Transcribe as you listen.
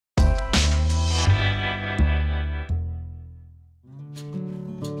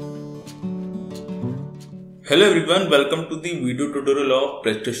Hello everyone, welcome to the video tutorial of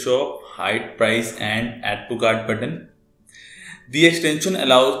Prestashop hide price and add to cart button. The extension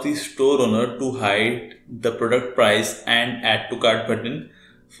allows the store owner to hide the product price and add to cart button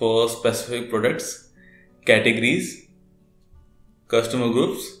for specific products, categories, customer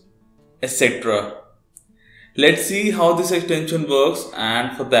groups, etc. Let's see how this extension works,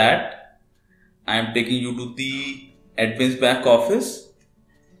 and for that I am taking you to the admin's back office.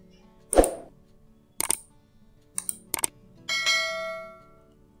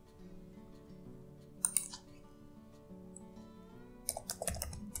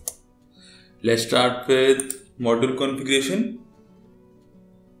 Let's start with module configuration.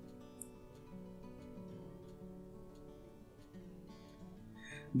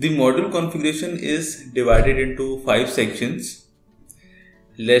 The module configuration is divided into 5 sections.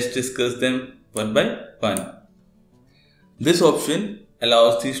 Let's discuss them one by one. This option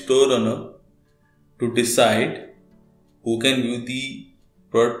allows the store owner to decide who can view the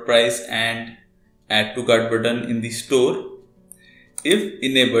product price and add to cart button in the store. If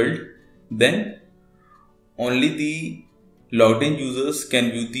enabled, then only the logged in users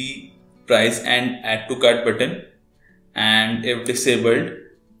can view the price and add to cart button, and if disabled,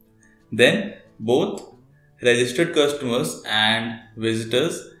 then both registered customers and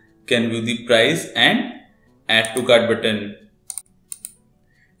visitors can view the price and add to cart button.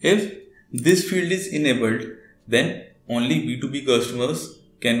 If this field is enabled, then only B2B customers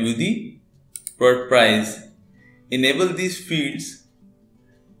can view the product price. Enable these fields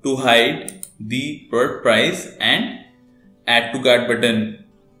to hide the product price and add to cart button.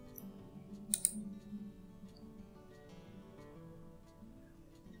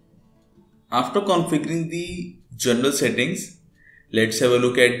 After configuring the general settings, let's have a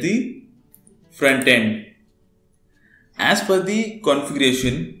look at the front end. As per the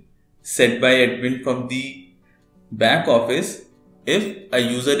configuration set by admin from the back office, if a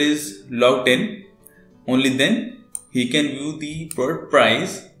user is logged in, only then he can view the product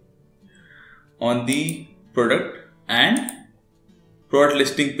price on the product and product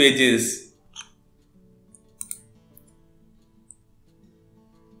listing pages.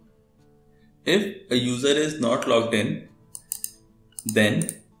 If a user is not logged in, then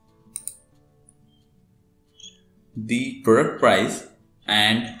the product price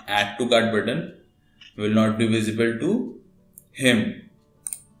and add to cart button will not be visible to him.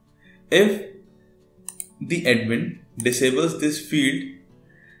 If the admin disables this field,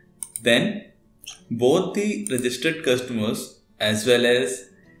 then both the registered customers as well as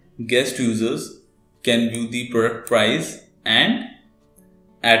guest users can view the product price and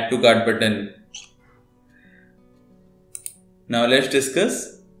add to cart button. Now let's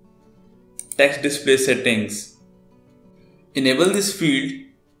discuss text display settings. Enable this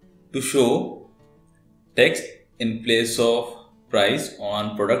field to show text in place of price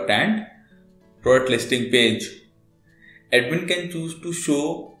on product and product listing page. Admin can choose to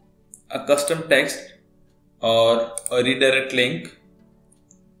show a custom text or a redirect link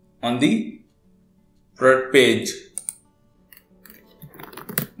on the product page.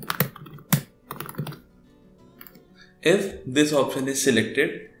 If this option is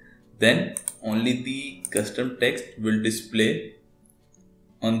selected, then only the custom text will display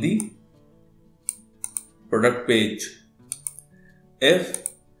on the product page. If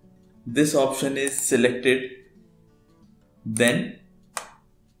this option is selected, then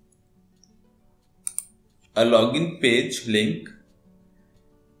a login page link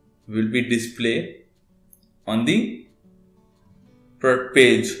will be displayed on the product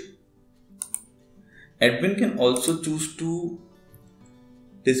page. Admin can also choose to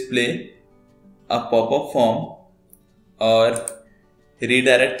display a pop-up form or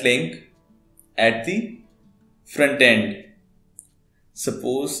redirect link at the front end.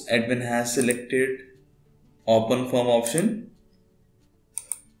 Suppose admin has selected open form option.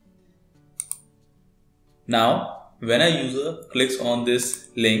 Now, when a user clicks on this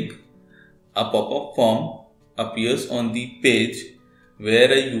link, a pop-up form appears on the page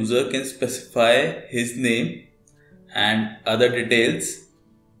where a user can specify his name and other details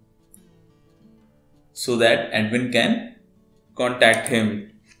so that admin can contact him.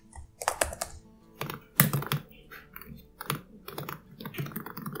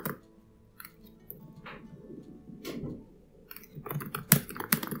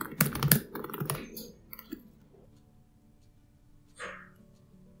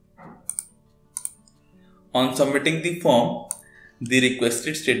 On submitting the form, the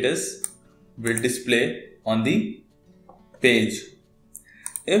requested status will display on the page.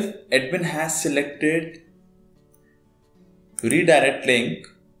 If admin has selected redirect link,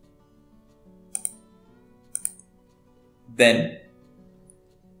 Then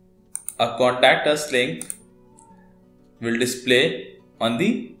a contact us link will display on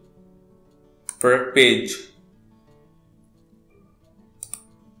the product page.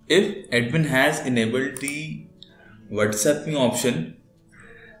 If admin has enabled the WhatsApp me option,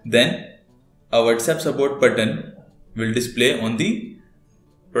 then a WhatsApp support button will display on the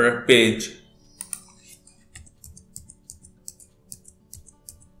product page.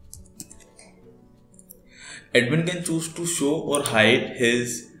 Admin can choose to show or hide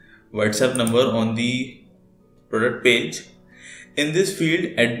his WhatsApp number on the product page. In this field,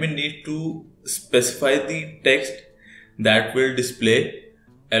 admin needs to specify the text that will display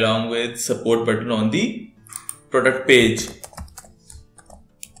along with support button on the product page.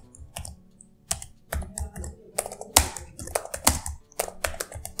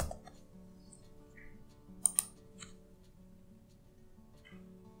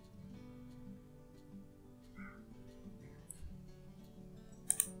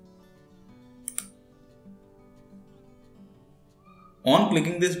 On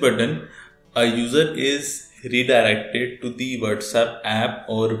clicking this button, a user is redirected to the WhatsApp app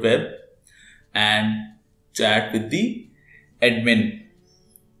or web and chat with the admin.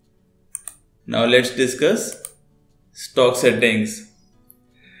 Now let's discuss stock settings.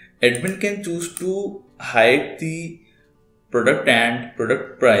 Admin can choose to hide the product and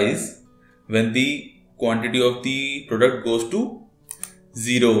product price when the quantity of the product goes to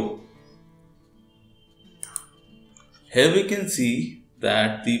 0. Here we can see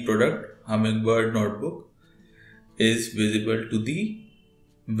that the product Hummingbird notebook is visible to the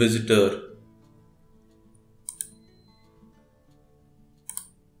visitor.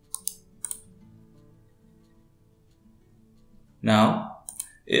 Now,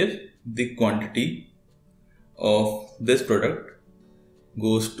 if the quantity of this product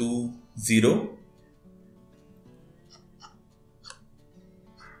goes to 0,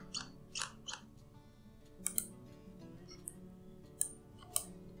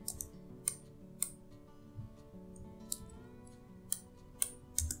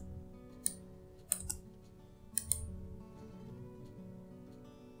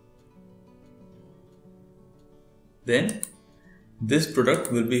 then this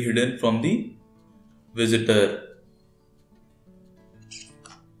product will be hidden from the visitor.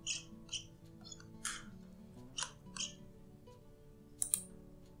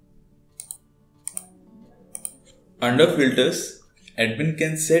 Under filters, admin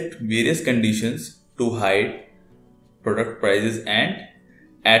can set various conditions to hide product prices and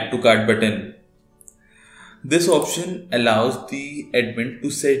add to cart button. This option allows the admin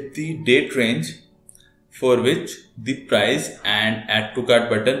to set the date range for which the price and add to cart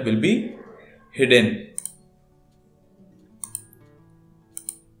button will be hidden.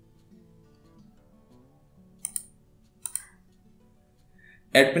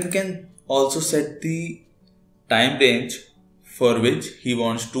 Admin can also set the time range for which he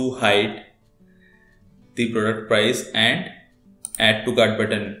wants to hide the product price and add to cart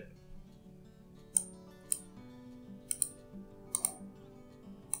button.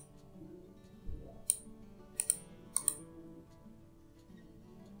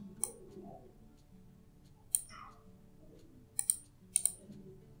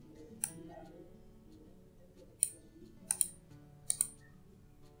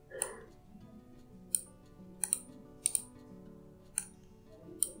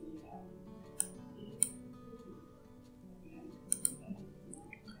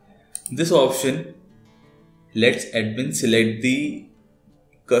 This option lets admin select the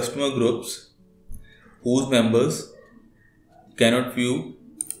customer groups whose members cannot view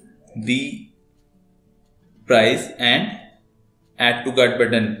the price and add to cart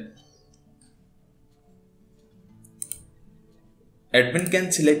button. Admin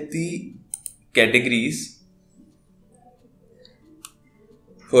can select the categories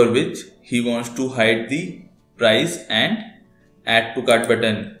for which he wants to hide the price and add to cart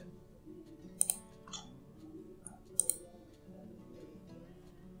button.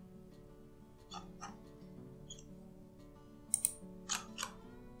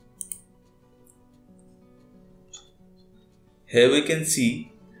 Here we can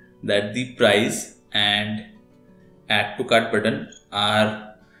see that the price and add to cart button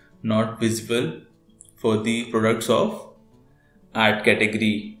are not visible for the products of art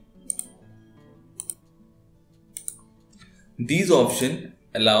category. These option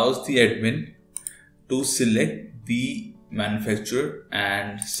allows the admin to select the manufacturer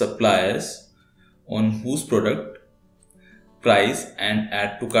and suppliers on whose product price and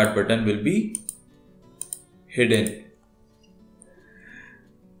add to cart button will be hidden.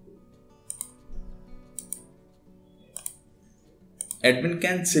 Admin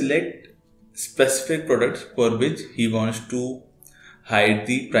can select specific products for which he wants to hide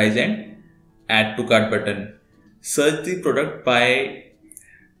the price and add to cart button. Search the product by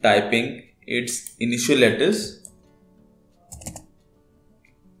typing its initial letters.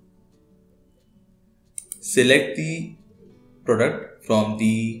 Select the product from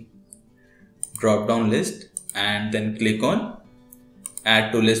the drop down list and then click on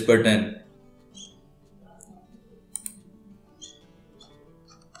add to list button.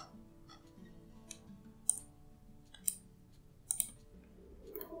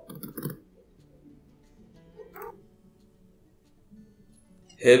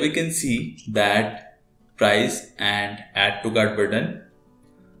 Here we can see that price and add to cart button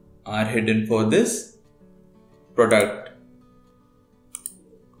are hidden for this product.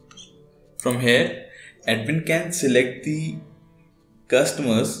 From here, admin can select the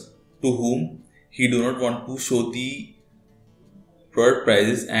customers to whom he do not want to show the product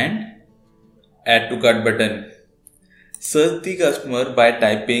prices and add to cart button. Search the customer by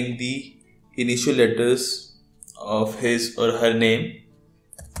typing the initial letters of his or her name.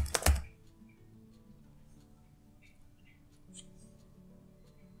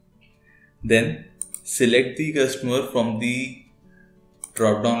 Then select the customer from the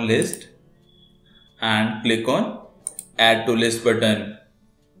drop down list and click on add to list button.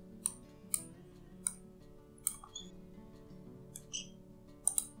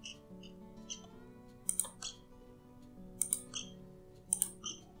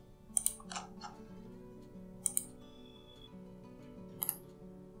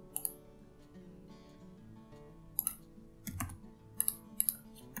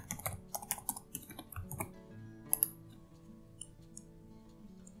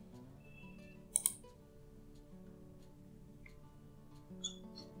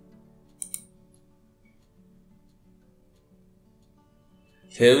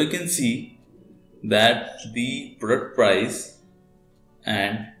 Here we can see that the product price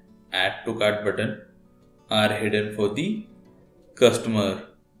and add to cart button are hidden for the customer.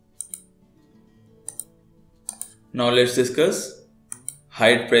 Now let's discuss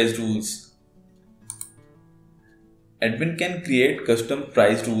hide price rules. Admin can create custom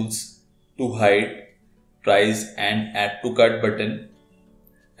price rules to hide price and add to cart button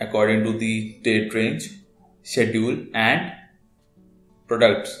according to the date range, schedule and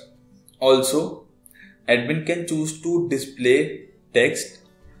products. Also, admin can choose to display text,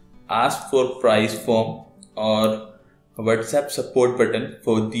 ask for price form or WhatsApp support button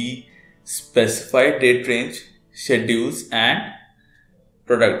for the specified date range, schedules and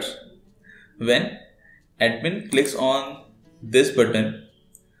products. When admin clicks on this button,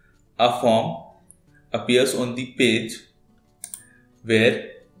 a form appears on the page where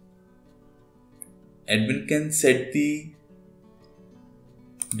admin can set the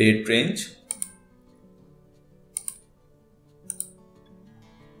date range,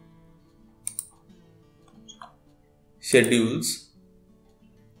 schedules,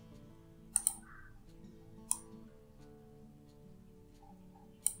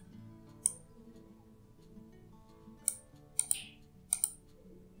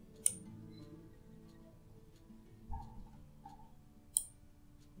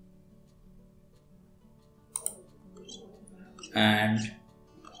 and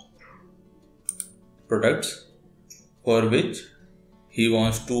products for which he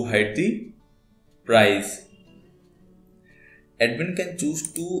wants to hide the price. Admin can choose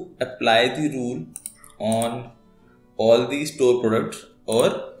to apply the rule on all the store products or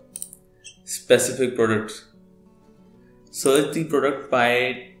specific products. Search the product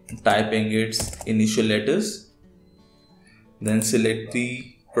by typing its initial letters. Then select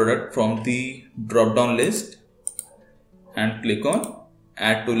the product from the drop down list and click on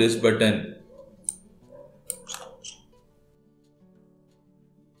add to list button.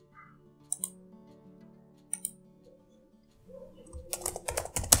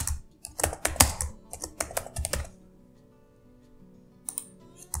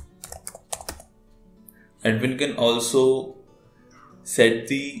 Admin can also set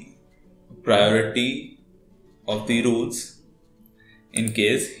the priority of the rules in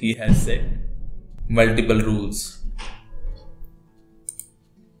case he has set multiple rules.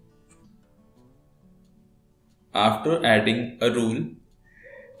 After adding a rule,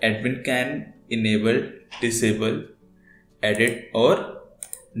 admin can enable, disable, edit or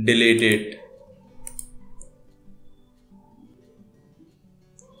delete it.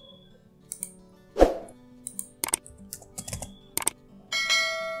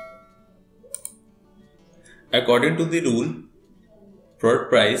 According to the rule, product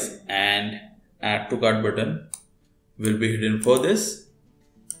price and add to cart button will be hidden for this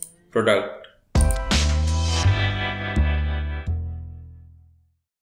product.